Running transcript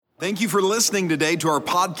Thank you for listening today to our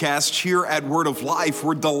podcast here at Word of Life.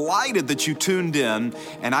 We're delighted that you tuned in,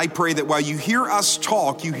 and I pray that while you hear us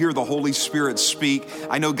talk, you hear the Holy Spirit speak.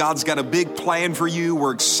 I know God's got a big plan for you.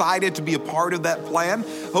 We're excited to be a part of that plan.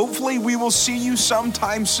 Hopefully, we will see you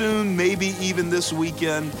sometime soon, maybe even this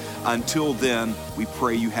weekend. Until then, we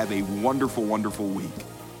pray you have a wonderful, wonderful week.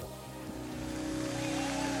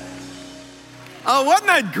 Oh, wasn't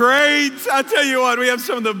that great? I tell you what, we have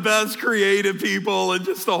some of the best creative people in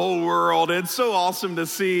just the whole world. It's so awesome to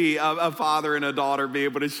see a father and a daughter be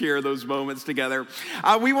able to share those moments together.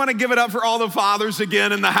 We want to give it up for all the fathers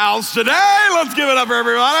again in the house today. Let's give it up for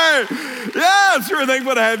everybody. Yes, we're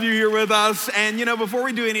thankful to have you here with us. And, you know, before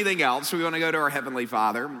we do anything else, we want to go to our Heavenly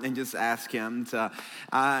Father and just ask Him to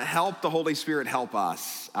help the Holy Spirit help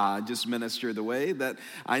us just minister the way that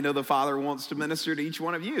I know the Father wants to minister to each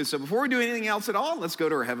one of you. So before we do anything else at all, let's go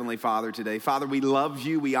to our Heavenly Father today. Father, we love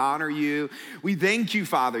you. We honor you. We thank you,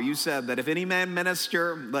 Father. You said that if any man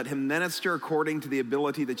minister, let him minister according to the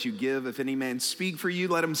ability that you give. If any man speak for you,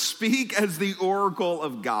 let him speak as the oracle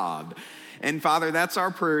of God. And Father, that's our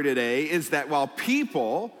prayer today, is that while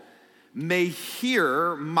people may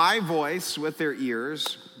hear my voice with their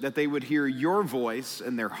ears, that they would hear your voice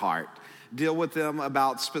in their heart. Deal with them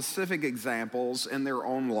about specific examples in their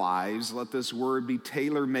own lives. Let this word be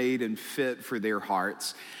tailor-made and fit for their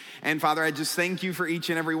hearts. And Father, I just thank you for each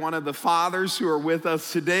and every one of the fathers who are with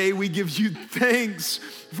us today. We give you thanks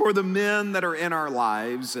for the men that are in our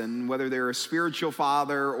lives, and whether they're a spiritual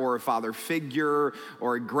father or a father figure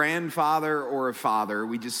or a grandfather or a father,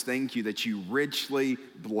 we just thank you that you richly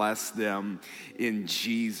bless them in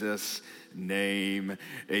Jesus' name.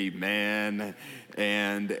 Amen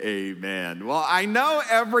and amen. Well, I know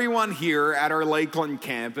everyone here at our Lakeland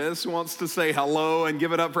campus wants to say hello and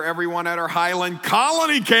give it up for everyone at our Highland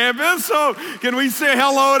Colony campus. So can we say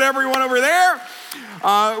hello to everyone over there?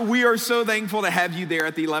 We are so thankful to have you there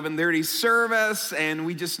at the 11:30 service, and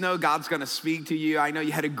we just know God's going to speak to you. I know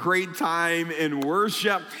you had a great time in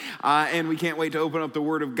worship, and we can't wait to open up the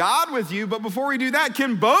Word of God with you. But before we do that,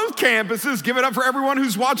 can both campuses give it up for everyone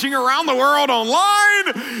who's watching around the world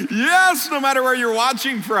online? Yes, no matter where you're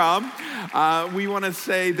watching from. We want to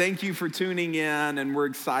say thank you for tuning in, and we're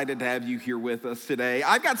excited to have you here with us today.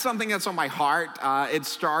 I've got something that's on my heart. It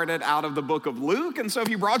started out of the book of Luke, and so if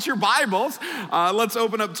you brought your Bibles, let's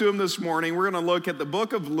open up to them this morning. We're going to look at the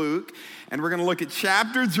book of Luke, and we're going to look at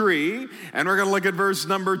chapter 3, and we're going to look at verse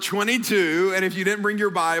number 22. And if you didn't bring your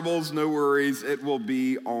Bibles, no worries, it will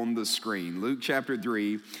be on the screen. Luke chapter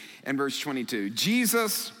 3 and verse 22.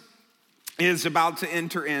 Jesus is about to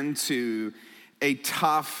enter into a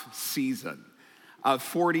tough season of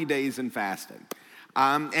 40 days in fasting.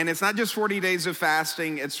 And it's not just 40 days of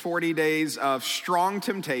fasting, it's 40 days of strong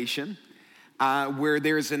temptation, where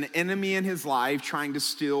there's an enemy in his life trying to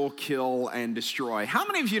steal, kill, and destroy. How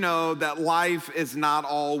many of you know that life is not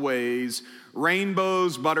always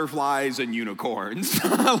rainbows, butterflies, and unicorns?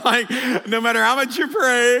 Like, no matter how much you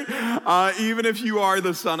pray, even if you are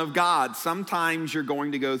the Son of God, sometimes you're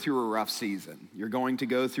going to go through a rough season. You're going to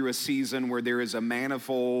go through a season where there is a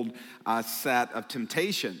manifold set of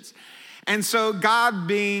temptations. And so God,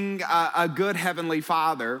 being a good Heavenly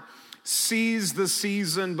Father, sees the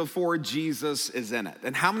season before Jesus is in it.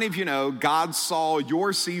 And how many of you know God saw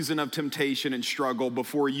your season of temptation and struggle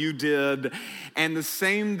before you did? And the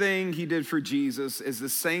same thing He did for Jesus is the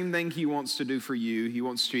same thing He wants to do for you. He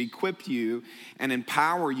wants to equip you and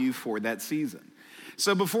empower you for that season.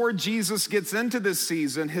 So before Jesus gets into this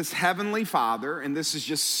season, His Heavenly Father, and this is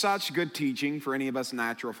just such good teaching for any of us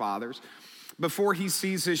natural fathers, before He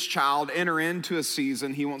sees His child enter into a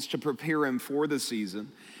season, He wants to prepare him for the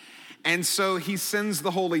season. And so He sends the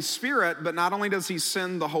Holy Spirit, but not only does He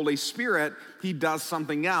send the Holy Spirit, He does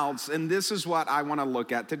something else. And this is what I want to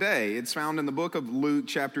look at today. It's found in the book of Luke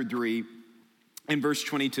chapter 3 and verse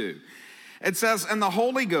 22. It says, "And the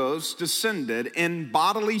Holy Ghost descended in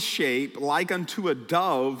bodily shape like unto a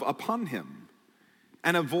dove upon Him.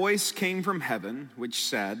 And a voice came from heaven which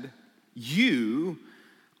said, You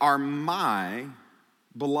are my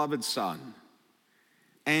beloved Son,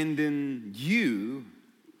 and in you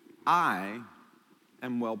I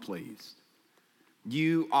am well pleased.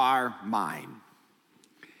 You are mine,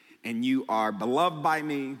 and you are beloved by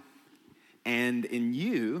me, and in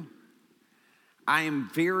you I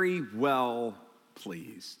am very well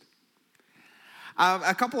pleased."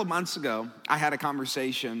 A couple of months ago, I had a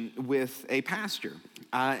conversation with a pastor,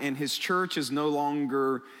 and his church is no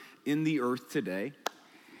longer in the earth today.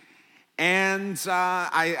 And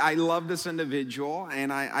I love this individual,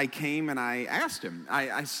 and I came and I asked him,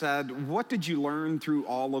 I said, "What did you learn through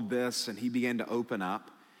all of this?" And he began to open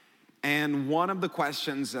up. And one of the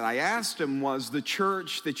questions that I asked him was, the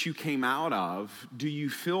church that you came out of, do you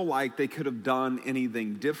feel like they could have done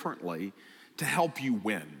anything differently to help you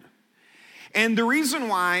win? And the reason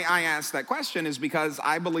why I asked that question is because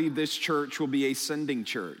I believe this church will be a sending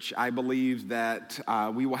church. I believe that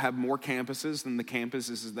we will have more campuses than the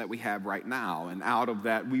campuses that we have right now. And out of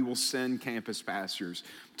that, we will send campus pastors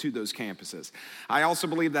to those campuses. I also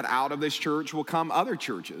believe that out of this church will come other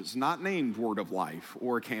churches, not named Word of Life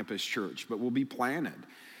or Campus Church, but will be planted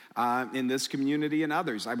in this community and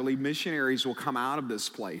others. I believe missionaries will come out of this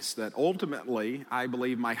place, that ultimately, I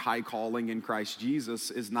believe my high calling in Christ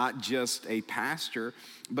Jesus is not just a pastor,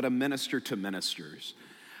 but a minister to ministers,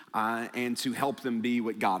 and to help them be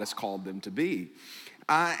what God has called them to be.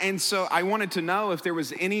 And so I wanted to know if there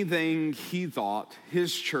was anything he thought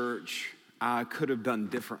his church could have done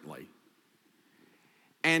differently.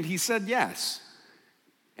 And he said yes.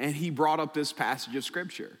 And he brought up this passage of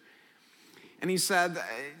Scripture. And he said,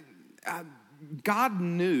 God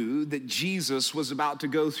knew that Jesus was about to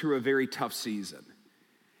go through a very tough season.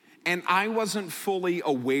 And I wasn't fully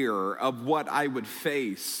aware of what I would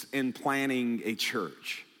face in planning a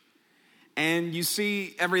church. And you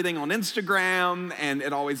see everything on Instagram, and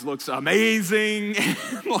it always looks amazing,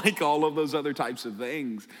 like all of those other types of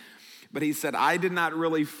things. But he said, I did not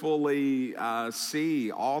really fully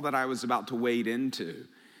see all that I was about to wade into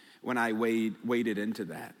when I waded into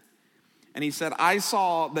that. And he said, I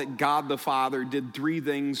saw that God the Father did 3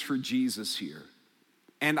 things for Jesus here.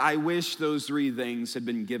 And I wish those 3 things had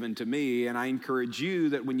been given to me. And I encourage you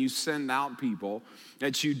that when you send out people,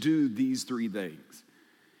 that you do these 3 things.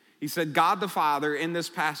 He said, God the Father, in this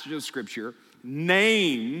passage of Scripture,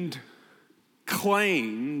 named,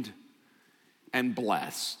 claimed, and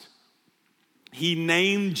blessed. He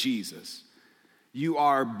named Jesus. You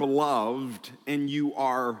are beloved and you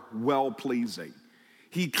are well-pleasing.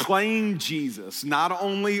 He claimed Jesus. Not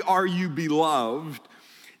only are you beloved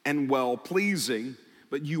and well-pleasing,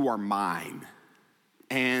 but you are mine.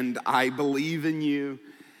 And I believe in you.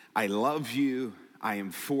 I love you. I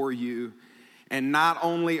am for you. And not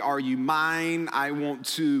only are you mine, I want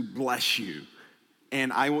to bless you.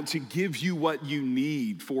 And I want to give you what you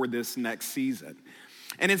need for this next season.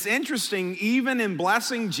 And it's interesting, even in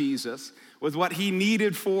blessing Jesus with what he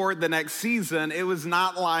needed for the next season, it was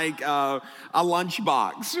not like a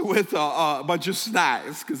lunchbox with a bunch of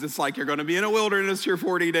snacks, because it's like you're going to be in a wilderness for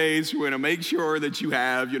 40 days. You're going to make sure that you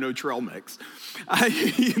have, trail mix.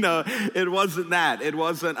 It wasn't that. It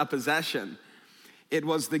wasn't a possession. It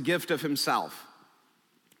was the gift of himself,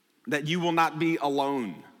 that you will not be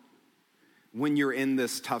alone when you're in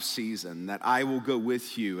this tough season, that I will go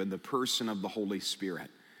with you in the person of the Holy Spirit.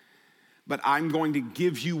 But I'm going to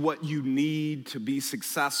give you what you need to be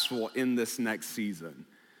successful in this next season.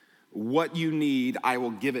 What you need, I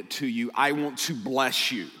will give it to you. I want to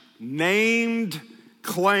bless you. Named,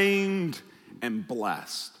 claimed, and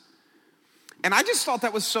blessed. And I just thought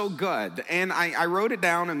that was so good. And I wrote it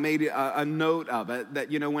down and made a note of it,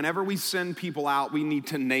 that, whenever we send people out, we need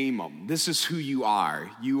to name them. This is who you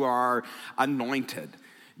are. You are anointed.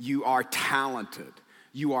 You are talented.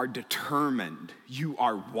 You are determined. You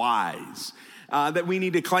are wise. That we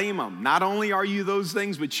need to claim them. Not only are you those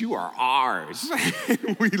things, but you are ours.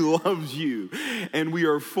 We love you and we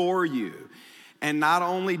are for you. And not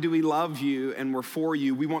only do we love you and we're for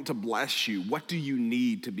you, we want to bless you. What do you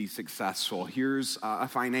need to be successful? Here's a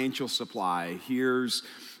financial supply. Here's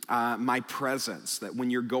my presence, that when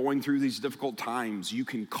you're going through these difficult times, you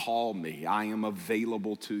can call me. I am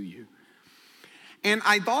available to you. And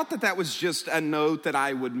I thought that was just a note that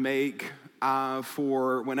I would make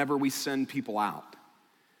for whenever we send people out.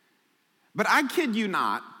 But I kid you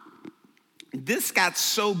not, this got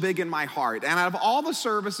so big in my heart. And out of all the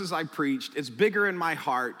services I preached, it's bigger in my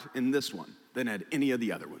heart in this one than at any of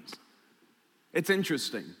the other ones. It's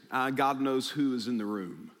interesting. God knows who is in the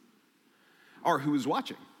room or who is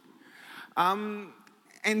watching. And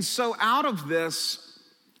so out of this,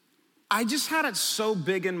 I just had it so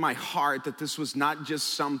big in my heart that this was not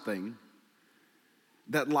just something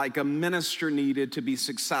that like a minister needed to be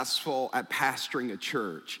successful at pastoring a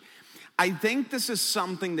church. I think this is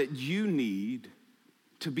something that you need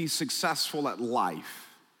to be successful at life,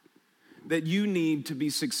 that you need to be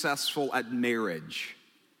successful at marriage,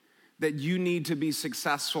 that you need to be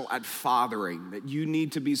successful at fathering, that you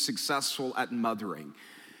need to be successful at mothering,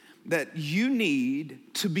 that you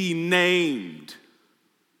need to be named,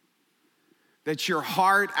 that your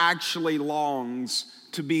heart actually longs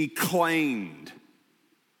to be claimed,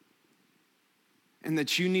 and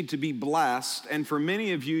that you need to be blessed. And for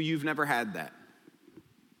many of you, you've never had that.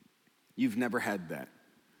 You've never had that.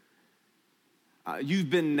 You've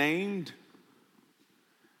been named,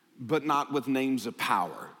 but not with names of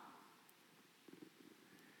power.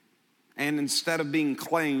 And instead of being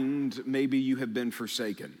claimed, maybe you have been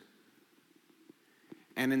forsaken.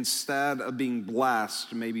 And instead of being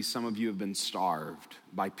blessed, maybe some of you have been starved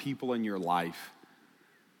by people in your life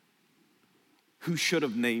who should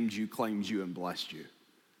have named you, claimed you, and blessed you.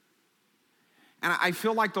 And I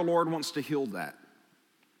feel like the Lord wants to heal that.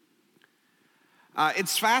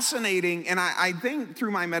 It's fascinating, and I think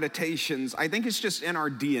through my meditations, I think it's just in our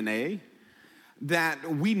DNA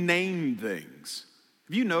that we name things.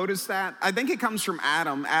 Have you noticed that? I think it comes from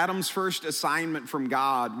Adam. Adam's first assignment from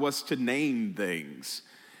God was to name things.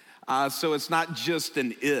 So it's not just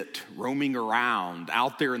an it roaming around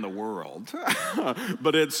out there in the world,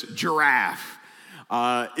 but it's giraffe,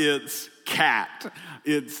 it's cat,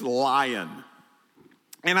 it's lion.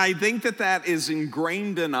 And I think that is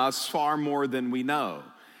ingrained in us far more than we know,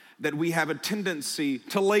 that we have a tendency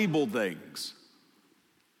to label things.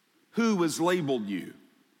 Who has labeled you?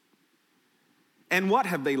 And what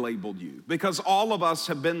have they labeled you? Because all of us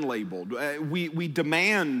have been labeled. We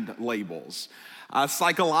demand labels.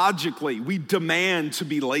 Psychologically, we demand to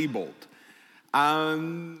be labeled.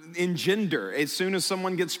 In gender, as soon as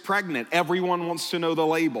someone gets pregnant, everyone wants to know the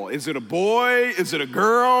label. Is it a boy? Is it a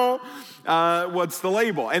girl? What's the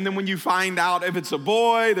label? And then when you find out if it's a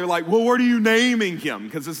boy, they're like, well, what are you naming him?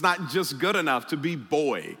 Because it's not just good enough to be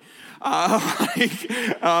boy.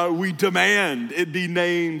 We demand it be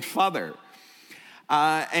named Father.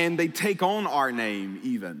 And they take on our name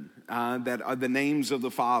even, that are the names of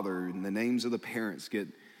the father and the names of the parents get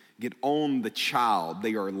on the child.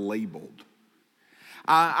 They are labeled.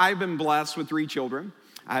 I've been blessed with 3 children.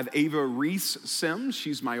 I have Ava Reese Sims.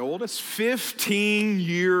 She's my oldest, 15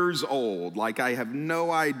 years old. Like, I have no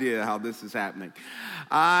idea how this is happening.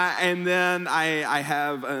 And then I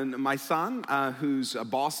have my son, who's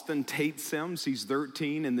Boston Tate Sims. He's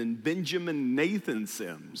 13. And then Benjamin Nathan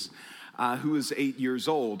Sims, who is 8 years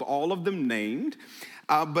old. All of them named.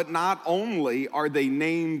 But not only are they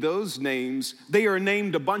named those names, they are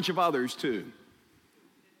named a bunch of others too.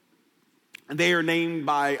 They are named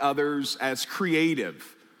by others as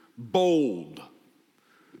creative, bold,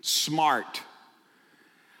 smart.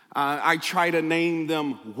 I try to name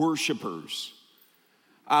them worshipers.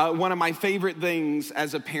 One of my favorite things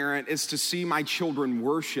as a parent is to see my children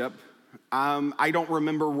worship. I don't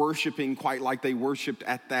remember worshiping quite like they worshiped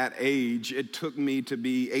at that age. It took me to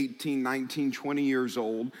be 18, 19, 20 years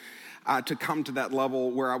old to come to that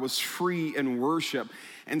level where I was free in worship.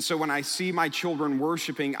 And so when I see my children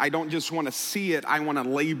worshiping, I don't just want to see it, I want to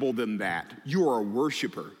label them that. You're a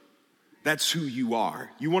worshiper. That's who you are.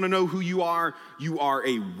 You want to know who you are? You are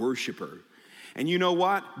a worshiper. And you know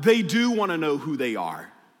what? They do want to know who they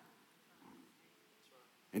are.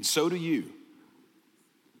 And so do you.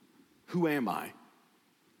 Who am I?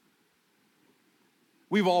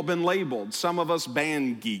 We've all been labeled. Some of us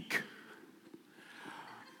band geek.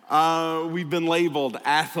 We've been labeled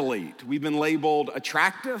athlete. We've been labeled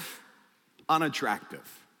attractive, unattractive.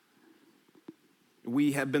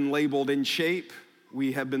 We have been labeled in shape.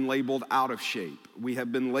 We have been labeled out of shape. We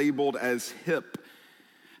have been labeled as hip.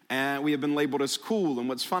 And we have been labeled as cool. And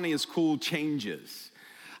what's funny is cool changes.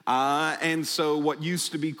 And so what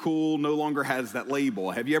used to be cool no longer has that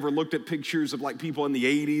label. Have you ever looked at pictures of like people in the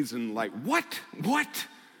 80s and like, what?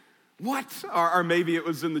 Or maybe it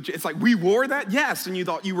was it's like, we wore that? Yes, and you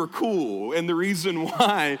thought you were cool. And the reason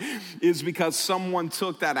why is because someone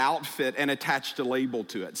took that outfit and attached a label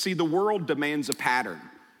to it. See, the world demands a pattern.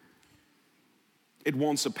 It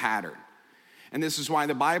wants a pattern. And this is why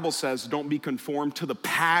the Bible says, don't be conformed to the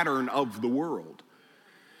pattern of the world.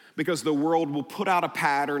 Because the world will put out a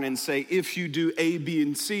pattern and say, if you do A, B,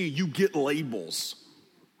 and C, you get labels.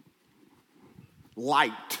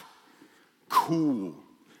 Light, cool,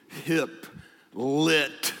 hip,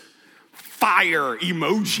 lit, fire,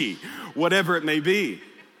 emoji, whatever it may be.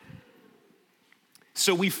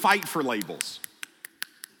 So we fight for labels.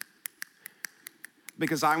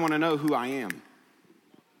 Because I want to know who I am.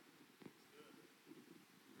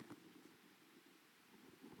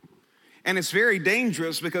 And it's very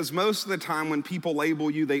dangerous because most of the time when people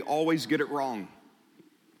label you, they always get it wrong.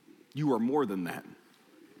 You are more than that.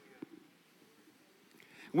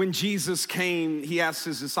 When Jesus came, he asked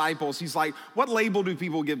his disciples, he's like, what label do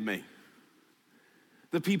people give me?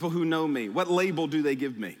 The people who know me, what label do they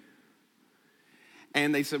give me?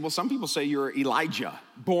 And they said, well, some people say you're Elijah,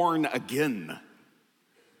 born again.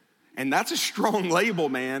 And that's a strong label,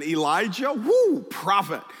 man. Elijah, woo,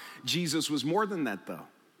 prophet. Jesus was more than that, though.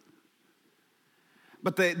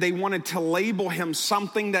 But they wanted to label him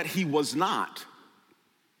something that he was not.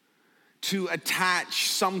 to attach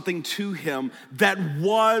something to him that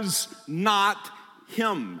was not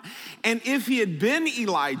him. And if he had been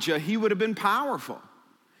Elijah, he would have been powerful.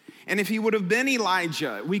 And if he would have been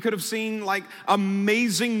Elijah, we could have seen like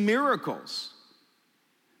amazing miracles.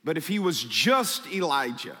 But if he was just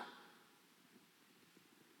Elijah,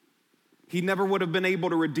 he never would have been able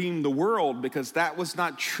to redeem the world, because that was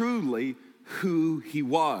not truly who he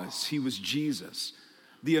was. He was Jesus,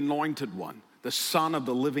 the anointed one, the Son of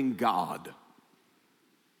the living God.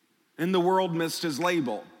 And the world missed his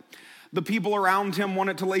label. The people around him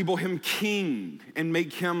wanted to label him king and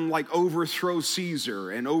make him like overthrow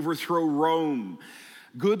Caesar and overthrow Rome.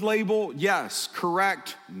 Good label? Yes.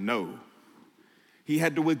 Correct? No. He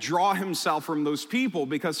had to withdraw himself from those people,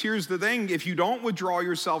 because here's the thing: if you don't withdraw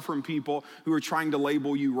yourself from people who are trying to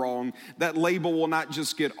label you wrong, that label will not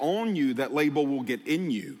just get on you, that label will get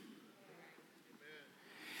in you.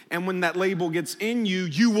 And when that label gets in you,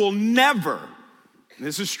 you will never,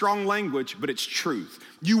 this is strong language, but it's truth,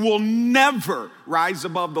 you will never rise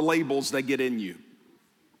above the labels that get in you.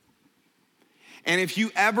 And if you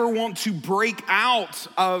ever want to break out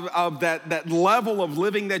of that level of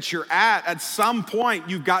living that you're at some point,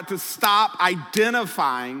 you've got to stop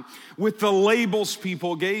identifying with the labels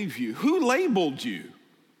people gave you. Who labeled you?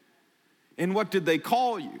 And what did they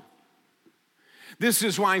call you? This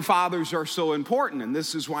is why fathers are so important, and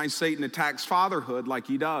this is why Satan attacks fatherhood like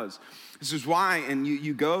he does. This is why, and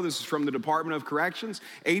you go, this is from the Department of Corrections,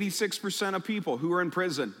 86% of people who are in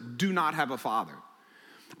prison do not have a father.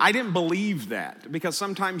 I didn't believe that, because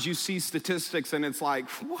sometimes you see statistics and it's like,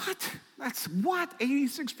 what? That's what,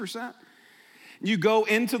 86%? You go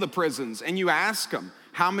into the prisons and you ask them,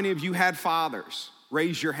 how many of you had fathers?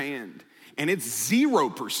 Raise your hand. And it's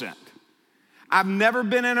 0%. I've never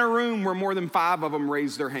been in a room where more than 5 of them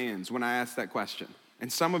raised their hands when I asked that question.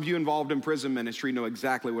 And some of you involved in prison ministry know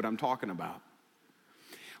exactly what I'm talking about.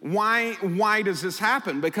 Why does this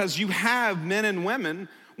happen? Because you have men and women,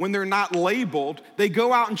 when they're not labeled, they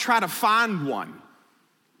go out and try to find one.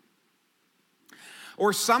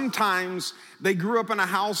 Or sometimes they grew up in a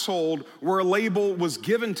household where a label was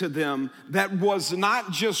given to them that was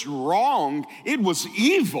not just wrong, it was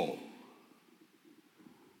evil,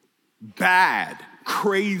 bad,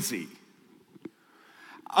 crazy,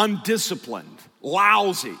 undisciplined,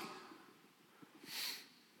 lousy.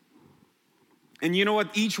 And you know what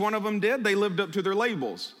each one of them did? They lived up to their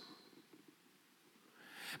labels.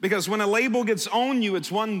 Because when a label gets on you,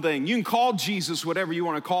 it's one thing. You can call Jesus whatever you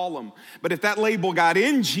want to call him. But if that label got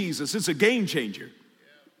in Jesus, it's a game changer.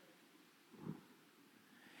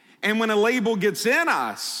 And when a label gets in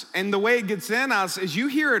us, and the way it gets in us is you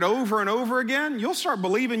hear it over and over again, you'll start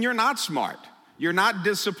believing you're not smart, you're not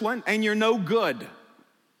disciplined, and you're no good.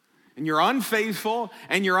 And you're unfaithful,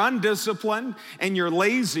 and you're undisciplined, and you're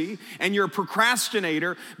lazy, and you're a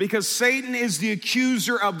procrastinator, because Satan is the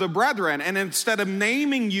accuser of the brethren. And instead of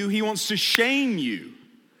naming you, he wants to shame you.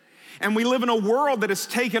 And we live in a world that has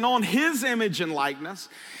taken on his image and likeness.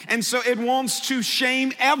 And so it wants to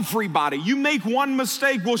shame everybody. You make one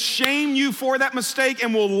mistake, we'll shame you for that mistake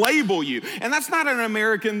and we'll label you. And that's not an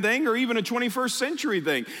American thing or even a 21st century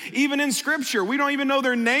thing. Even in Scripture, we don't even know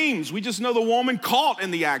their names. We just know the woman caught in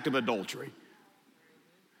the act of adultery.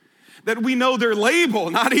 That we know their label,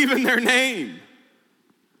 not even their name.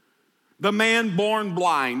 The man born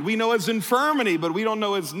blind. We know his infirmity, but we don't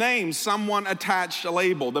know his name. Someone attached a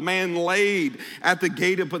label. The man laid at the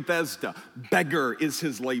gate of Bethesda. Beggar is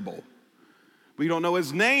his label. We don't know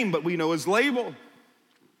his name, but we know his label.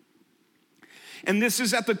 And this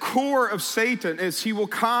is at the core of Satan, is he will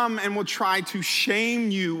come and will try to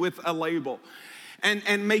shame you with a label.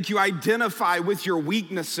 And make you identify with your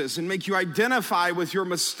weaknesses, and make you identify with your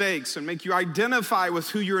mistakes, and make you identify with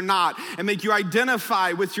who you're not, and make you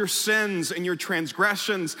identify with your sins and your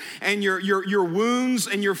transgressions and your wounds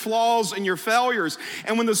and your flaws and your failures.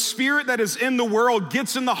 And when the spirit that is in the world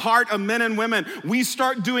gets in the heart of men and women, we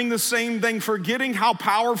start doing the same thing, forgetting how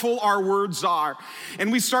powerful our words are.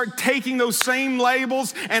 And we start taking those same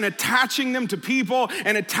labels and attaching them to people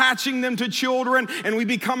and attaching them to children, and we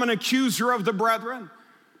become an accuser of the brethren.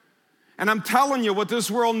 And I'm telling you, what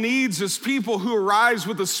this world needs is people who arise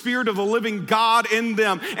with the Spirit of the living God in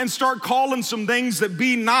them and start calling some things that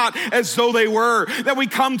be not as though they were. That we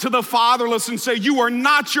come to the fatherless and say, you are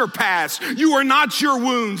not your past. You are not your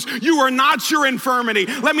wounds. You are not your infirmity.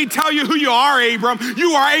 Let me tell you who you are, Abram.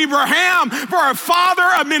 You are Abraham, for a father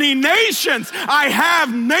of many nations. I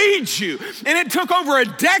have made you. And it took over a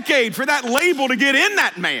decade for that label to get in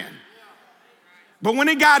that man. But when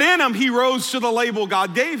it got in him, he rose to the label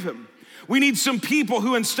God gave him. We need some people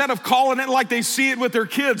who, instead of calling it like they see it with their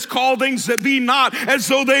kids, call things that be not as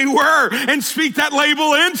though they were, and speak that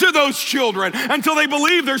label into those children until they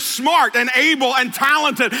believe they're smart and able and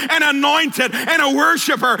talented and anointed and a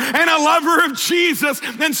worshiper and a lover of Jesus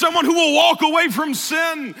and someone who will walk away from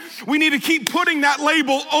sin. We need to keep putting that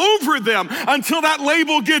label over them until that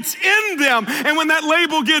label gets in them. And when that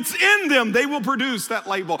label gets in them, they will produce that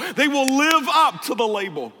label. They will live up to the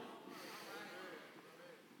label.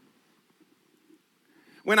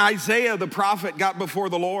 When Isaiah the prophet got before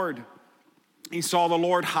the Lord, he saw the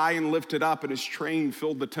Lord high and lifted up, and his train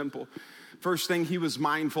filled the temple. First thing he was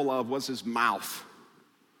mindful of was his mouth.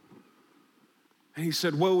 And he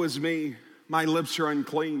said, "Woe is me, my lips are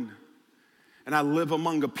unclean, and I live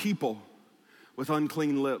among a people with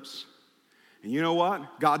unclean lips." And you know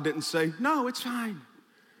what? God didn't say, "No, it's fine."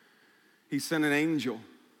 He sent an angel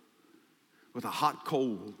with a hot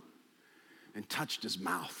coal and touched his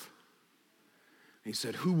mouth. He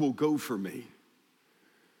said, "Who will go for me?"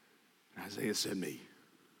 And Isaiah said, "Me."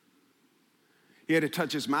 He had to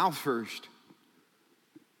touch his mouth first.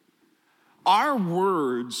 Our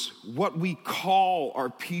words, what we call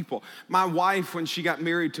our people. My wife, when she got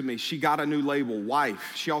married to me, she got a new label,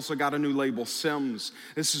 wife. She also got a new label, Sims.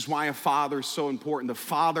 This is why a father is so important. The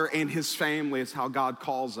father and his family is how God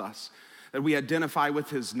calls us, that we identify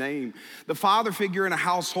with his name. The father figure in a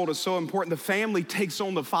household is so important. The family takes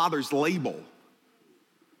on the father's label.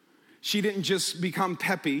 She didn't just become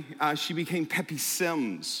Peppy, she became Peppy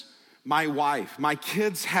Sims, my wife. My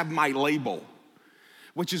kids have my label,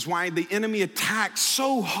 which is why the enemy attacks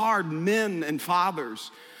so hard men and fathers,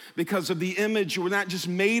 because of the image. We're not just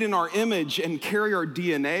made in our image and carry our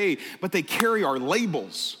DNA, but they carry our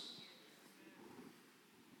labels.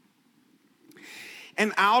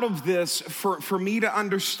 And out of this, for me to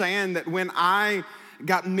understand that when I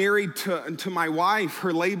got married to my wife,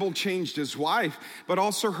 her label changed as wife, but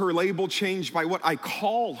also her label changed by what I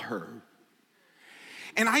call her.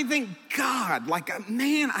 And I thank God,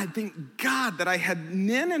 I thank God that I had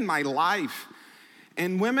men in my life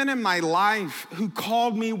and women in my life who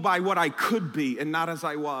called me by what I could be and not as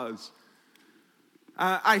I was.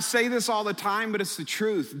 I say this all the time, but it's the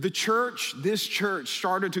truth. This church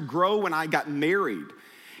started to grow when I got married.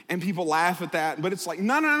 And people laugh at that, but it's like,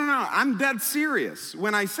 no, I'm dead serious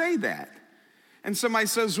when I say that. And somebody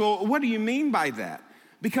says, "Well, what do you mean by that?"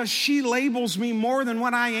 Because she labels me more than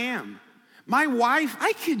what I am. My wife,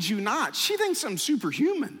 I kid you not, she thinks I'm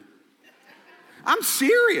superhuman. I'm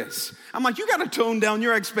serious. I'm like, you got to tone down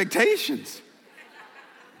your expectations.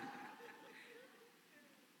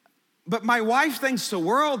 But my wife thinks the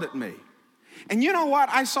world at me. And you know what?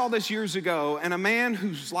 I saw this years ago, and a man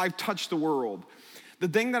whose life touched the world, the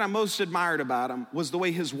thing that I most admired about him was the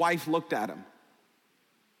way his wife looked at him.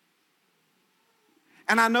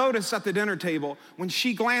 And I noticed at the dinner table, when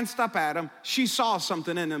she glanced up at him, she saw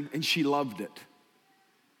something in him and she loved it.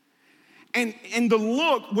 And the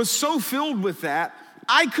look was so filled with that,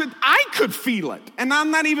 I could feel it. And I'm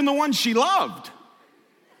not even the one she loved.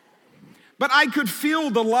 But I could feel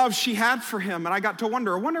the love she had for him. And I got to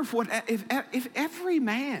wonder, if every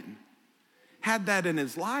man had that in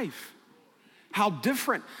his life, how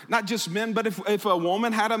different, not just men, but if a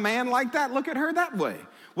woman had a man like that, look at her that way,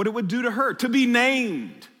 what it would do to her, to be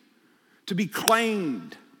named, to be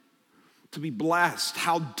claimed, to be blessed,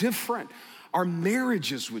 how different our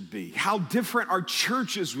marriages would be, how different our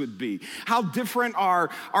churches would be, how different our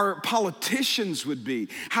politicians would be,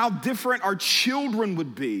 how different our children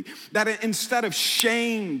would be, that instead of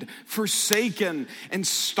shamed, forsaken, and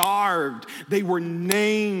starved, they were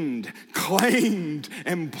named, claimed,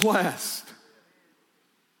 and blessed.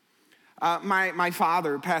 My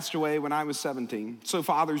father passed away when I was 17, so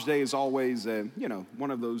Father's Day is always,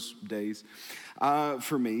 one of those days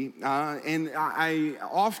for me. And I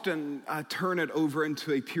often turn it over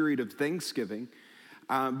into a period of Thanksgiving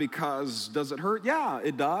because does it hurt? Yeah,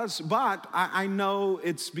 it does. But I know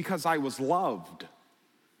it's because I was loved.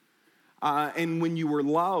 And when you were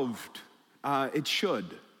loved, it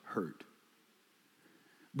should hurt.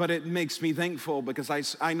 But it makes me thankful because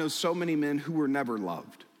I know so many men who were never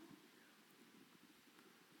loved.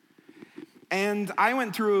 And I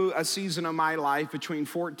went through a season of my life between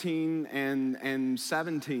 14 and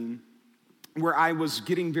 17 where I was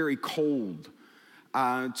getting very cold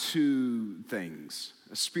to things,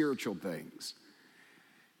 spiritual things.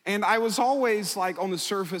 And I was always, like, on the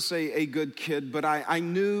surface, a good kid, but I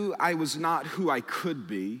knew I was not who I could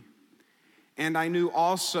be. And I knew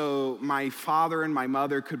also my father and my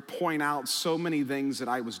mother could point out so many things that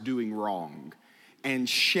I was doing wrong and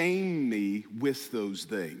shame me with those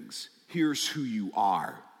things. Here's who you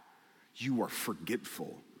are. You are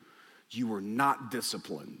forgetful. You were not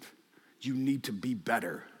disciplined. You need to be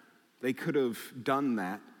better. They could have done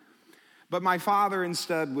that. But my father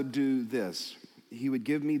instead would do this. He would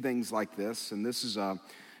give me things like this, and this is a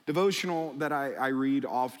devotional that I read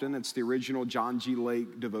often. It's the original John G.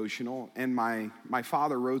 Lake devotional, and my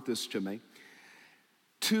father wrote this to me.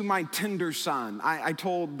 To my tender son. I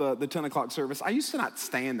told the 10 o'clock service, I used to not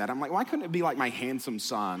stand that. I'm like, why couldn't it be like my handsome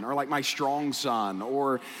son, or like my strong son,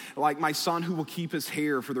 or like my son who will keep his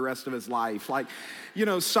hair for the rest of his life? Like,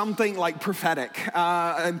 something like prophetic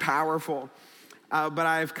and powerful. But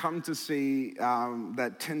I've come to see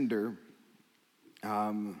that tender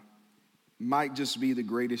might just be the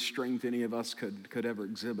greatest strength any of us could ever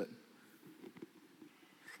exhibit.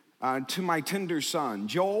 To my tender son,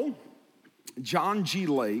 Joel, John G.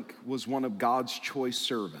 Lake was one of God's choice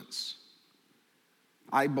servants.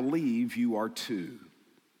 I believe you are too.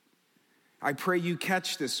 I pray you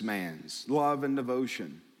catch this man's love and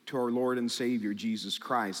devotion to our Lord and Savior Jesus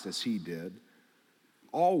Christ as he did.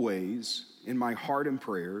 Always in my heart and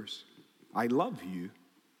prayers, I love you,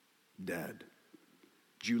 Dad.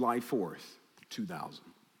 July 4th, 2000.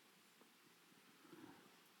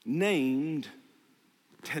 Named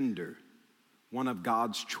tender, one of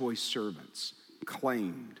God's choice servants,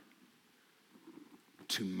 claimed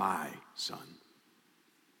to my son.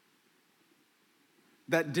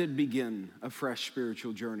 That did begin a fresh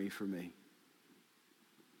spiritual journey for me.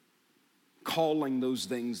 Calling those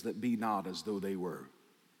things that be not as though they were.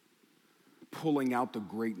 Pulling out the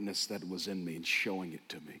greatness that was in me and showing it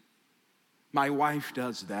to me. My wife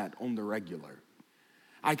does that on the regular.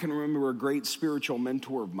 I can remember a great spiritual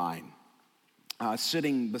mentor of mine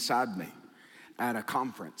sitting beside me at a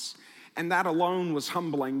conference. And that alone was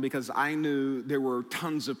humbling because I knew there were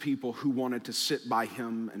tons of people who wanted to sit by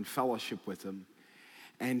him and fellowship with him.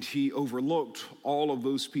 And he overlooked all of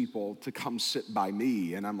those people to come sit by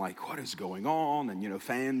me. And I'm like, what is going on? And,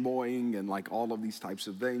 fanboying and like all of these types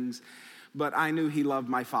of things. But I knew he loved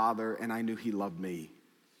my father and I knew he loved me.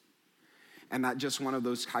 And not just one of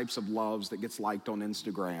those types of loves that gets liked on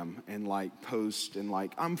Instagram and like post and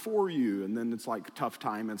like, I'm for you. And then it's like tough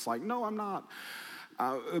time. And it's like, no, I'm not.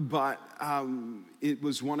 But it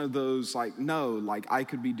was one of those like, no, like I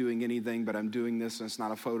could be doing anything, but I'm doing this and it's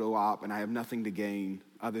not a photo op and I have nothing to gain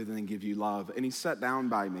other than give you love. And he sat down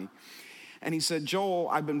by me and he said, Joel,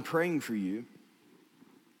 I've been praying for you.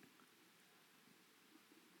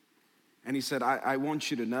 And he said, I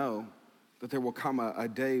want you to know that there will come a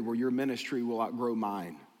day where your ministry will outgrow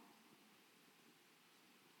mine.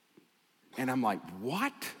 And I'm like,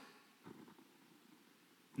 what?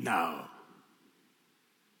 No.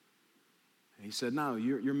 And he said, no,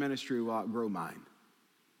 your ministry will outgrow mine.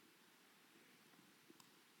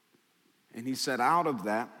 And he said, out of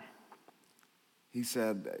that, he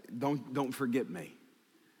said, don't forget me.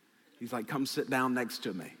 He's like, come sit down next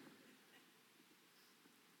to me.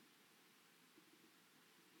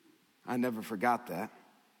 I never forgot that.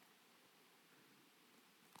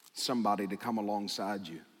 Somebody to come alongside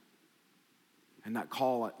you and not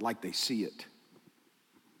call it like they see it,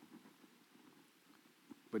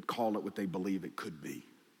 but call it what they believe it could be.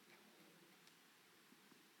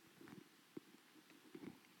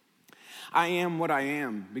 I am what I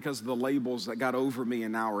am because of the labels that got over me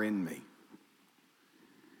and now are in me.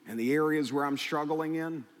 And the areas where I'm struggling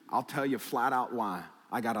in, I'll tell you flat out why.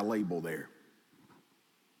 I got a label there.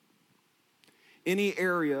 Any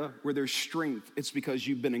area where there's strength, it's because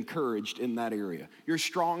you've been encouraged in that area. You're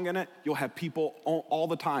strong in it, you'll have people all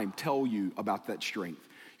the time tell you about that strength.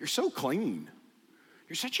 You're so clean.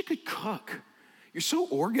 You're such a good cook. You're so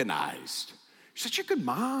organized. You're such a good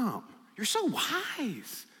mom. You're so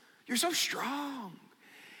wise. You're so strong.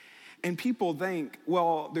 And people think,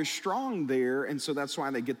 well, they're strong there, and so that's why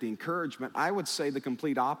they get the encouragement. I would say the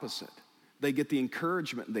complete opposite. They get the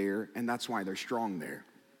encouragement there, and that's why they're strong there.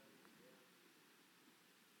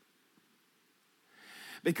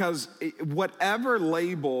 Because whatever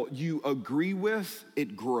label you agree with,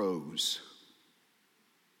 it grows.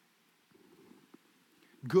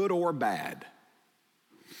 Good or bad.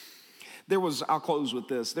 I'll close with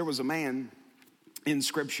this. There was a man in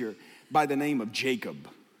Scripture by the name of Jacob.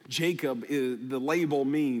 Jacob, the label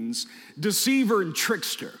means deceiver and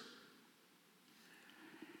trickster.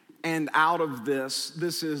 And out of this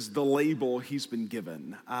is the label he's been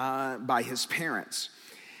given by his parents.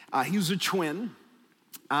 He was a twin.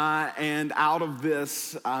 And out of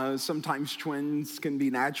this, sometimes twins can be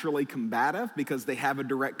naturally combative because they have a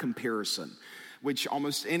direct comparison, which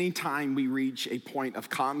almost any time we reach a point of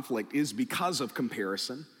conflict is because of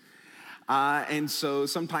comparison. And so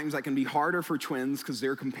sometimes that can be harder for twins because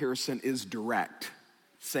their comparison is direct.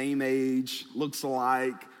 Same age, looks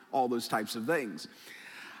alike, all those types of things.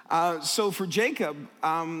 So for Jacob,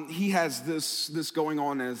 he has this going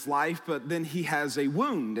on in his life, but then he has a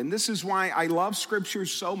wound. And this is why I love Scripture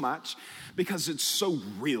so much, because it's so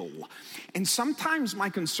real. And sometimes my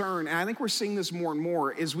concern, and I think we're seeing this more and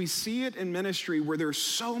more, is we see it in ministry where there's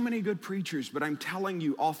so many good preachers, but I'm telling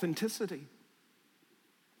you, authenticity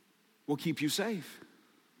will keep you safe.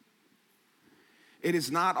 It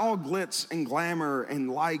is not all glitz and glamour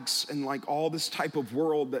and likes and like all this type of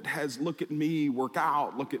world that has, look at me, work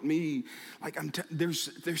out, look at me. Like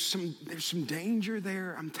there's some danger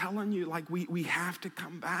there. I'm telling you, like we have to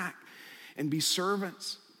come back and be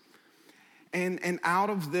servants. And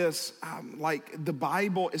out of this, like the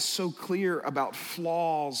Bible is so clear about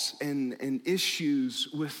flaws and issues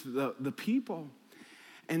with the people.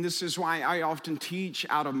 And this is why I often teach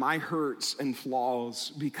out of my hurts and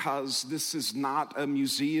flaws, because this is not a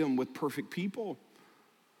museum with perfect people.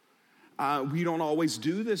 We don't always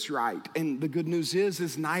do this right. And the good news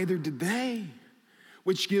is neither did they,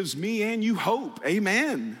 which gives me and you hope.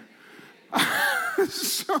 Amen.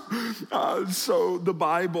 So the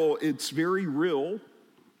Bible, it's very real,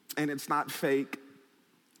 and it's not fake,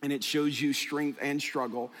 and it shows you strength and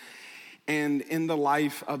struggle. And in the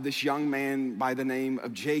life of this young man by the name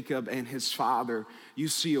of Jacob and his father, you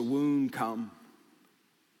see a wound come.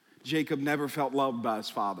 Jacob never felt loved by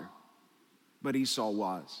his father, but Esau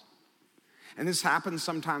was. And this happens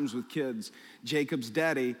sometimes with kids. Jacob's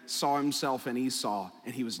daddy saw himself in Esau,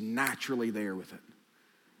 and he was naturally there with it.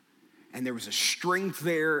 And there was a strength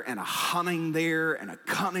there and a hunting there and a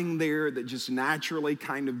cunning there that just naturally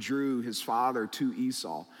kind of drew his father to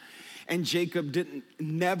Esau. And Jacob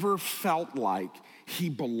never felt like he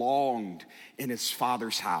belonged in his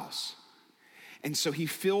father's house. And so he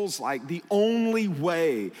feels like the only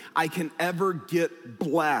way I can ever get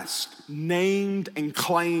blessed, named and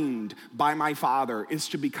claimed by my father is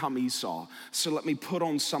to become Esau. So let me put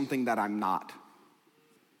on something that I'm not.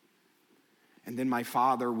 And then my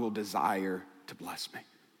father will desire to bless me.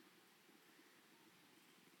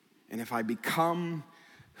 And if I become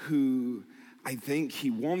who I think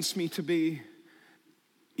he wants me to be,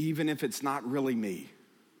 even if it's not really me,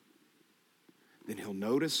 then he'll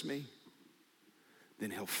notice me,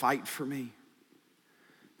 then he'll fight for me,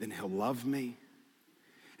 then he'll love me,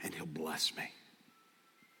 and he'll bless me.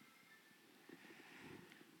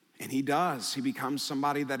 And he does. He becomes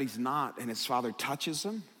somebody that he's not, and his father touches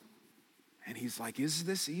him, and he's like, is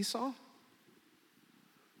this Esau?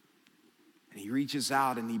 And he reaches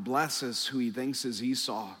out and he blesses who he thinks is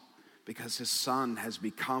Esau, because his son has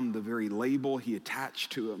become the very label he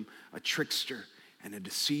attached to him, a trickster and a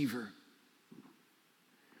deceiver.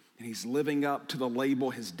 And he's living up to the label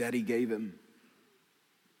his daddy gave him.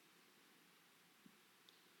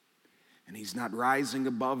 And he's not rising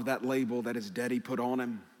above that label that his daddy put on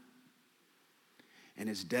him. And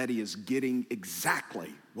his daddy is getting exactly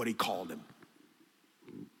what he called him.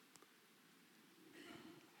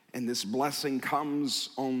 And this blessing comes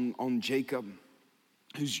on Jacob,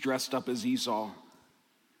 who's dressed up as Esau.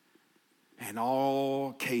 And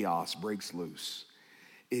all chaos breaks loose.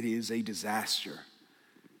 It is a disaster.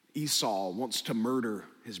 Esau wants to murder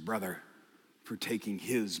his brother for taking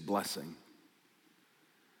his blessing.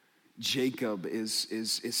 Jacob is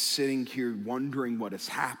sitting here wondering what has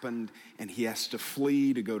happened, and he has to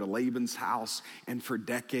flee to go to Laban's house. And for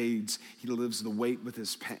decades, he lives the weight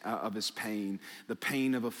of his pain, the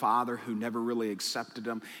pain of a father who never really accepted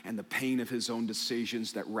him, and the pain of his own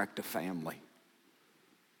decisions that wrecked a family.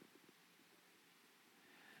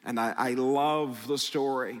 And I love the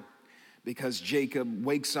story, because Jacob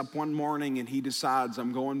wakes up one morning and he decides,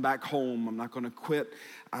 I'm going back home. I'm not going to quit.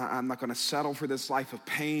 I'm not going to settle for this life of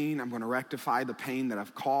pain. I'm going to rectify the pain that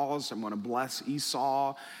I've caused. I'm going to bless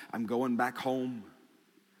Esau. I'm going back home.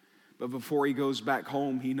 But before he goes back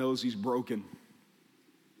home, he knows he's broken.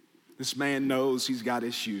 This man knows he's got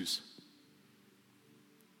issues.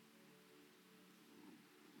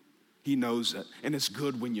 He knows it, and it's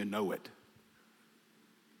good when you know it.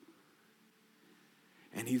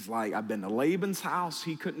 And he's like, I've been to Laban's house,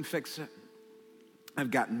 he couldn't fix it.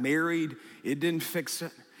 I've gotten married, it didn't fix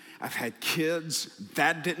it. I've had kids,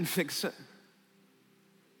 that didn't fix it.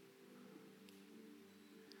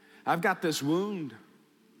 I've got this wound.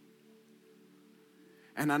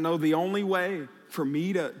 And I know the only way for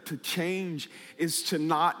me to change is to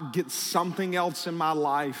not get something else in my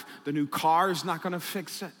life. The new car's not gonna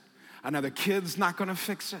fix it. Another kid's not gonna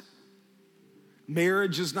fix it.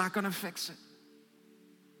 Marriage is not gonna fix it.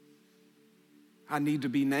 I need to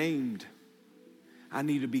be named. I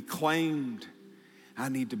need to be claimed. I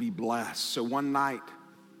need to be blessed. So one night,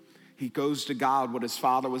 he goes to God what his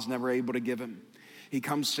father was never able to give him. He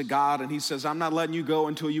comes to God and he says, I'm not letting you go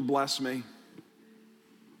until you bless me.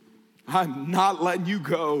 I'm not letting you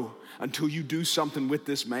go until you do something with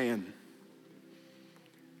this man.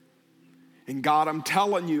 And God, I'm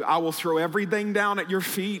telling you, I will throw everything down at your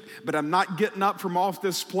feet, but I'm not getting up from off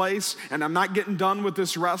this place, and I'm not getting done with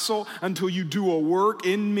this wrestle until you do a work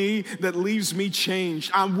in me that leaves me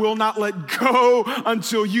changed. I will not let go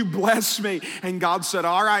until you bless me. And God said,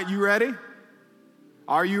 all right, you ready?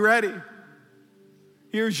 Are you ready?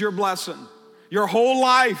 Here's your blessing. Your whole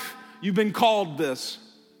life, you've been called this.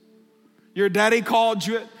 Your daddy called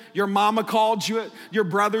you it. Your mama called you it. Your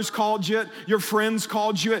brothers called you it. Your friends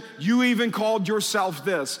called you it. You even called yourself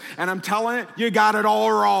this. And I'm telling you, you got it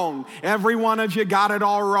all wrong. Every one of you got it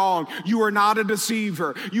all wrong. You are not a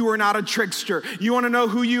deceiver. You are not a trickster. You want to know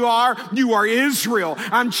who you are? You are Israel.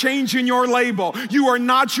 I'm changing your label. You are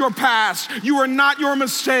not your past. You are not your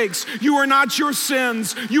mistakes. You are not your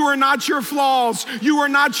sins. You are not your flaws. You are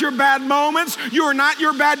not your bad moments. You are not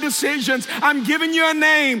your bad decisions. I'm giving you a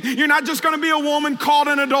name. You're not just going to be a woman caught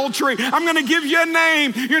in adultery. I'm going to give you a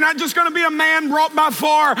name. You're not just going to be a man brought by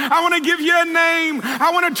far. I want to give you a name.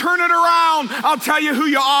 I want to turn it around. I'll tell you who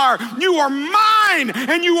you are. You are mine,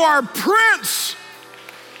 and you are Prince.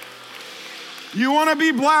 You want to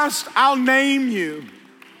be blessed? I'll name you.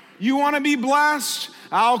 You want to be blessed?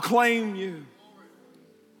 I'll claim you.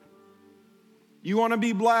 You want to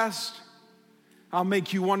be blessed? I'll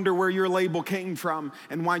make you wonder where your label came from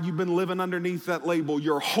and why you've been living underneath that label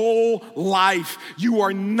your whole life. You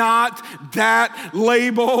are not that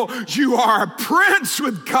label. You are a prince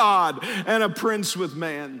with God and a prince with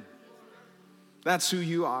man. That's who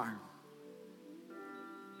you are.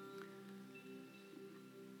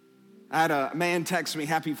 I had a man text me,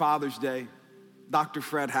 Happy Father's Day. Dr.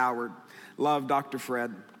 Fred Howard. Love Dr.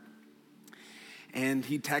 Fred. And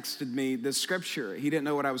he texted me this scripture. He didn't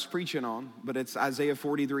know what I was preaching on, but it's Isaiah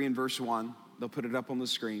 43 and verse 1. They'll put it up on the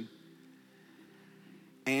screen.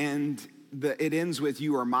 And it ends with,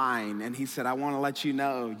 you are mine. And he said, I want to let you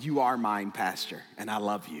know you are mine, Pastor, and I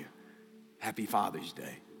love you. Happy Father's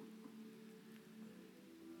Day.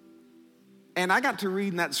 And I got to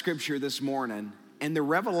reading that scripture this morning, and the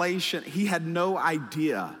revelation, he had no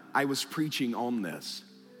idea I was preaching on this.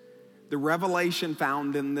 The revelation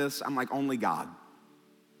found in this, I'm like, only God.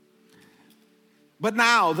 But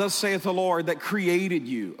now, thus saith the Lord that created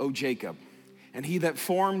you, O Jacob, and he that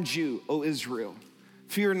formed you, O Israel.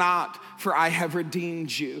 Fear not, for I have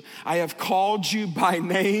redeemed you. I have called you by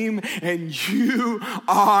name, and you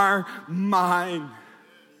are mine.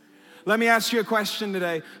 Let me ask you a question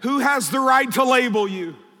today. Who has the right to label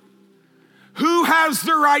you? Who has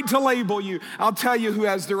the right to label you? I'll tell you who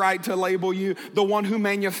has the right to label you. The one who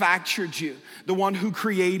manufactured you. The one who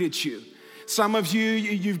created you. Some of you,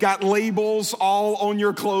 you've got labels all on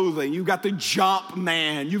your clothing. You've got the Jump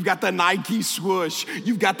Man. You've got the Nike swoosh.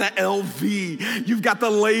 You've got the LV. You've got the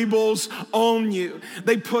labels on you.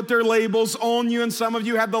 They put their labels on you, and some of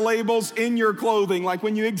you have the labels in your clothing. Like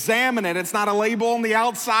when you examine it, it's not a label on the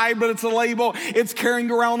outside, but it's a label it's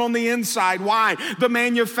carrying around on the inside. Why? The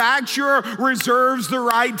manufacturer reserves the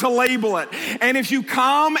right to label it. And if you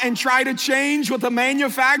come and try to change what the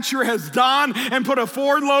manufacturer has done and put a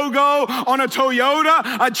Ford logo on a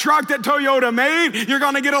Toyota, a truck that Toyota made, you're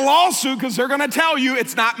going to get a lawsuit because they're going to tell you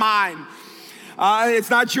it's not mine. It's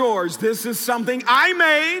not yours. This is something I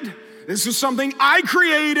made. This is something I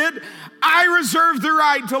created. I reserve the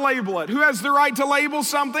right to label it. Who has the right to label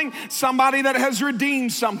something? Somebody that has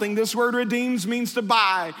redeemed something. This word redeems means to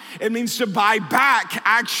buy. It means to buy back,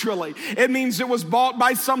 actually. It means it was bought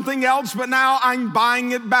by something else, but now I'm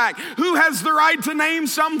buying it back. Who has the right to name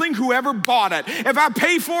something? Whoever bought it. If I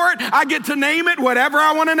pay for it, I get to name it whatever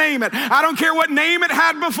I want to name it. I don't care what name it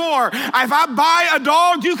had before. If I buy a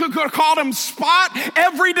dog, you could call him Spot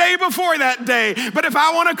every day before that day. But if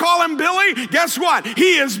I want to call him Billy, guess what?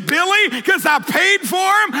 He is Billy. Because I paid for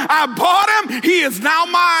him, I bought him, he is now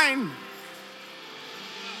mine.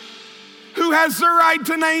 Who has the right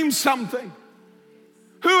to name something?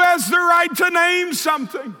 Who has the right to name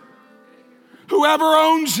something? Whoever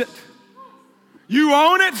owns it. You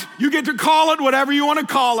own it, you get to call it whatever you want to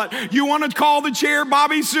call it. You want to call the chair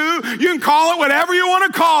Bobby Sue, you can call it whatever you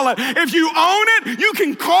want to call it. If you own it, you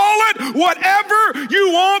can call it whatever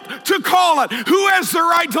you want to call it. Who has the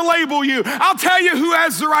right to label you? I'll tell you who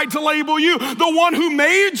has the right to label you. The one who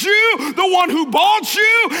made you, the one who bought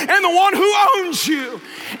you, and the one who owns you.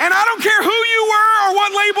 And I don't care who you were or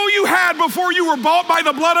what label you had before you were bought by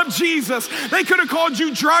the blood of Jesus. They could have called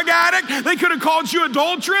you drug addict. They could have called you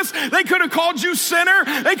adulteress. They could have called you sinner.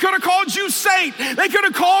 They could have called you saint. They could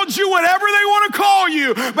have called you whatever they want to call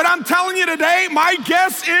you. But I'm telling you today, my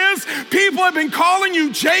guess is people have been calling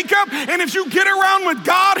you Jacob. And if you get around with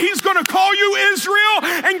God, he's going to call you Israel.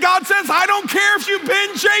 And God says, I don't care if you've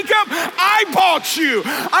been Jacob, I bought you.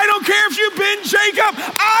 I don't care if you've been Jacob,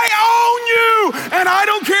 I own you. And I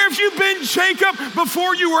don't care if you've been Jacob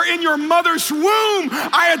before you were in your mother's womb.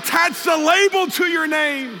 I attached a label to your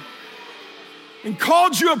name and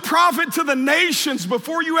called you a prophet to the nations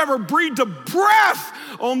before you ever breathed a breath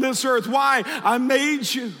on this earth. Why? I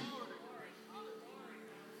made you.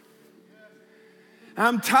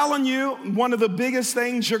 I'm telling you, one of the biggest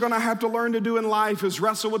things you're going to have to learn to do in life is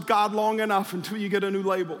wrestle with God long enough until you get a new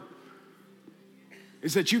label.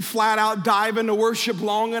 Is that you flat out dive into worship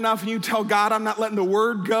long enough and you tell God, I'm not letting the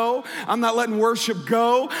word go. I'm not letting worship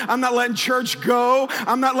go. I'm not letting church go.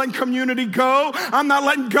 I'm not letting community go. I'm not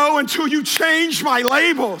letting go until you change my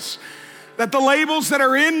labels. That the labels that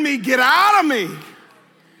are in me get out of me.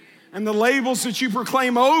 And the labels that you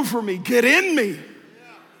proclaim over me get in me.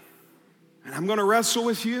 And I'm going to wrestle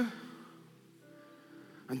with you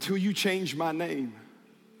until you change my name.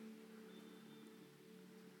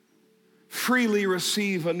 Freely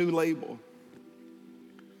receive a new label.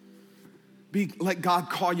 Let God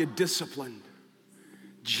call you disciplined,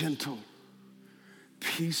 gentle,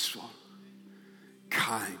 peaceful,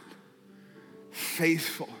 kind,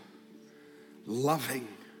 faithful, loving,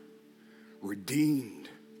 redeemed,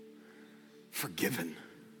 forgiven,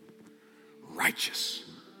 righteous,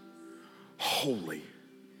 holy,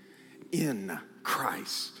 in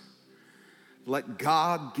Christ. Let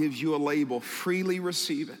God give you a label. Freely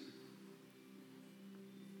receive it.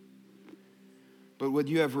 But what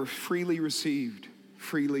you have freely received,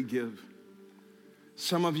 freely give.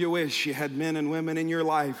 Some of you wish you had men and women in your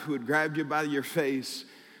life who would grab you by your face,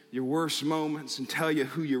 your worst moments, and tell you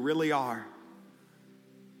who you really are.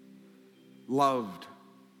 Loved,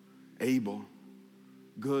 able,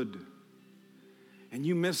 good. And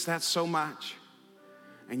you miss that so much.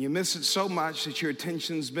 And you miss it so much that your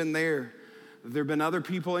attention's been there. There have been other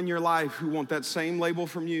people in your life who want that same label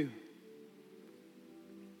from you.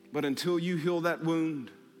 But until you heal that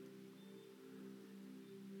wound,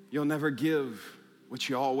 you'll never give what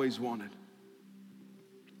you always wanted.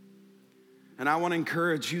 And I want to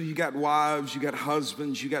encourage you, you got wives, you got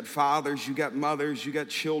husbands, you got fathers, you got mothers, you got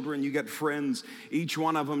children, you got friends. Each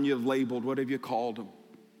one of them you've labeled. What have you called them?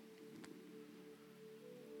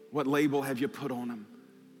 What label have you put on them?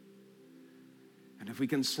 And if we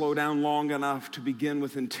can slow down long enough to begin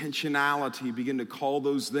with intentionality, begin to call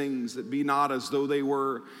those things that be not as though they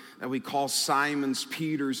were, that we call Simon's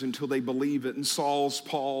Peter's until they believe it, and Saul's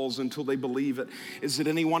Paul's until they believe it. Is it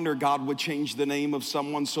any wonder God would change the name of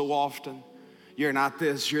someone so often? You're not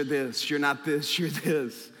this, you're this. You're not this, you're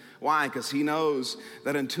this. Why? Because he knows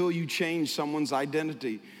that until you change someone's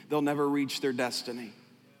identity, they'll never reach their destiny.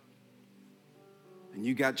 And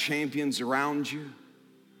you got champions around you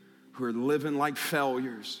who are living like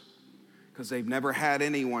failures because they've never had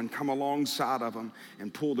anyone come alongside of them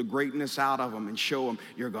and pull the greatness out of them and show them,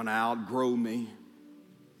 you're going to outgrow me.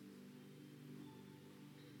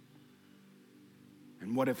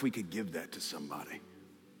 And what if we could give that to somebody?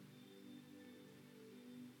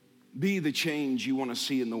 Be the change you want to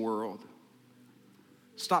see in the world.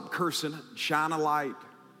 Stop cursing it. Shine a light.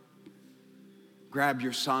 Grab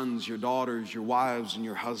your sons, your daughters, your wives, and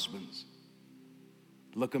your husbands.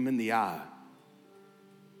 Look them in the eye.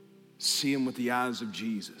 See them with the eyes of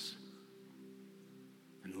Jesus.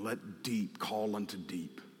 And let deep call unto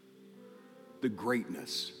deep the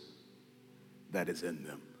greatness that is in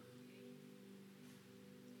them.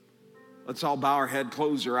 Let's all bow our head,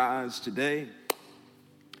 close our eyes today.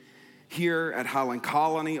 Here at Highland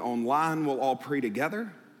Colony, online, we'll all pray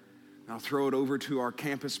together. I'll throw it over to our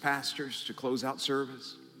campus pastors to close out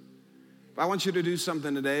service. But I want you to do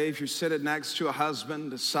something today. If you're sitting next to a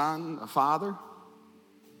husband, a son, a father,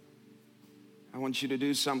 I want you to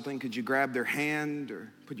do something. Could you grab their hand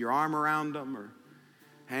or put your arm around them or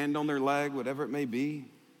hand on their leg, whatever it may be?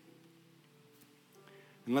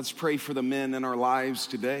 And let's pray for the men in our lives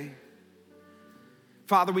today.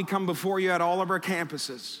 Father, we come before you at all of our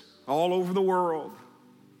campuses, all over the world.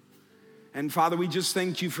 And Father, we just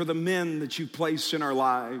thank you for the men that you've placed in our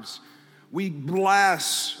lives. We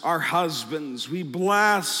bless our husbands. We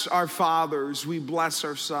bless our fathers. We bless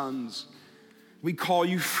our sons. We call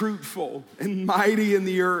you fruitful and mighty in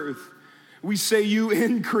the earth. We say you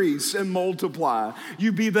increase and multiply.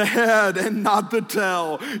 You be the head and not the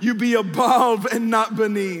tail. You be above and not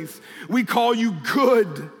beneath. We call you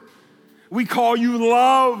good. We call you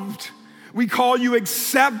loved. We call you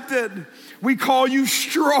accepted. We call you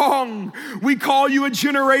strong. We call you a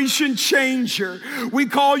generation changer. We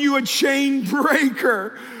call you a chain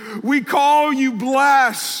breaker. We call you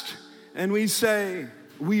blessed. And we say,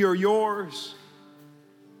 we are yours.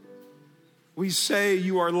 We say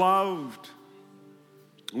you are loved.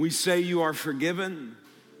 We say you are forgiven.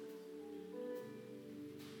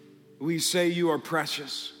 We say you are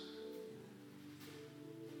precious.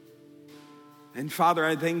 And Father,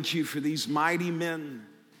 I thank you for these mighty men,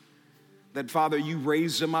 that Father, you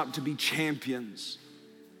raise them up to be champions,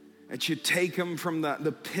 that you take them from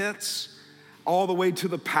the pits all the way to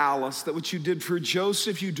the palace, that what you did for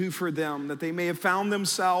Joseph, you do for them, that they may have found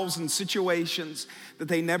themselves in situations that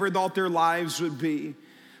they never thought their lives would be.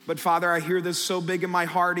 But Father, I hear this so big in my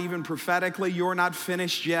heart, even prophetically, you're not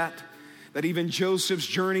finished yet. That even Joseph's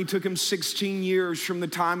journey took him 16 years from the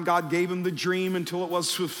time God gave him the dream until it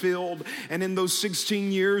was fulfilled. And in those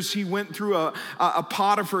 16 years, he went through a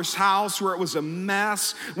Potiphar's house where it was a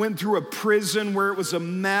mess, went through a prison where it was a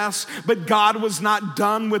mess. But God was not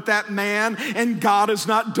done with that man, and God is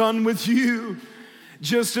not done with you.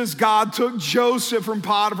 Just as God took Joseph from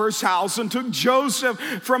Potiphar's house and took Joseph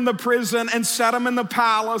from the prison and set him in the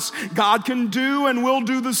palace, God can do and will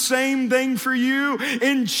do the same thing for you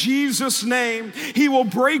in Jesus' name. He will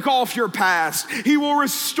break off your past. He will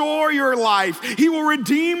restore your life. He will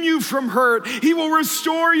redeem you from hurt. He will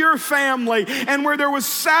restore your family. And where there was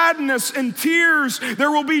sadness and tears, there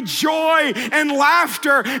will be joy and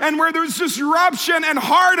laughter. And where there's disruption and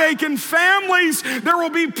heartache in families, there will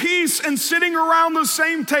be peace and sitting around the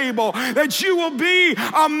same table. That you will be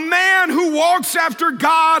a man who walks after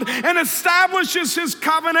God and establishes his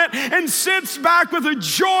covenant and sits back with a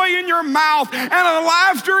joy in your mouth and a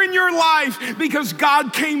laughter in your life because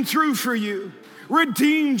God came through for you,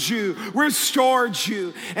 redeemed you, restored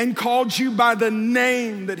you, and called you by the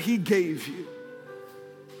name that he gave you.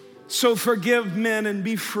 So forgive men and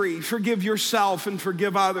be free. Forgive yourself and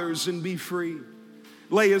forgive others and be free.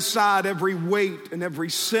 Lay aside every weight and every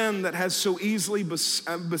sin that has so easily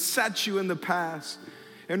beset you in the past,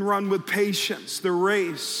 and run with patience the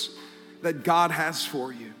race that God has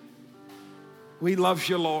for you. We love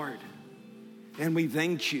you, Lord, and we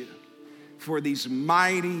thank you for these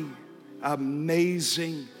mighty,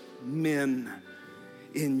 amazing men.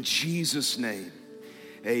 In Jesus' name,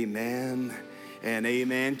 amen and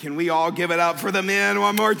amen. Can we all give it up for the men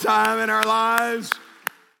one more time in our lives?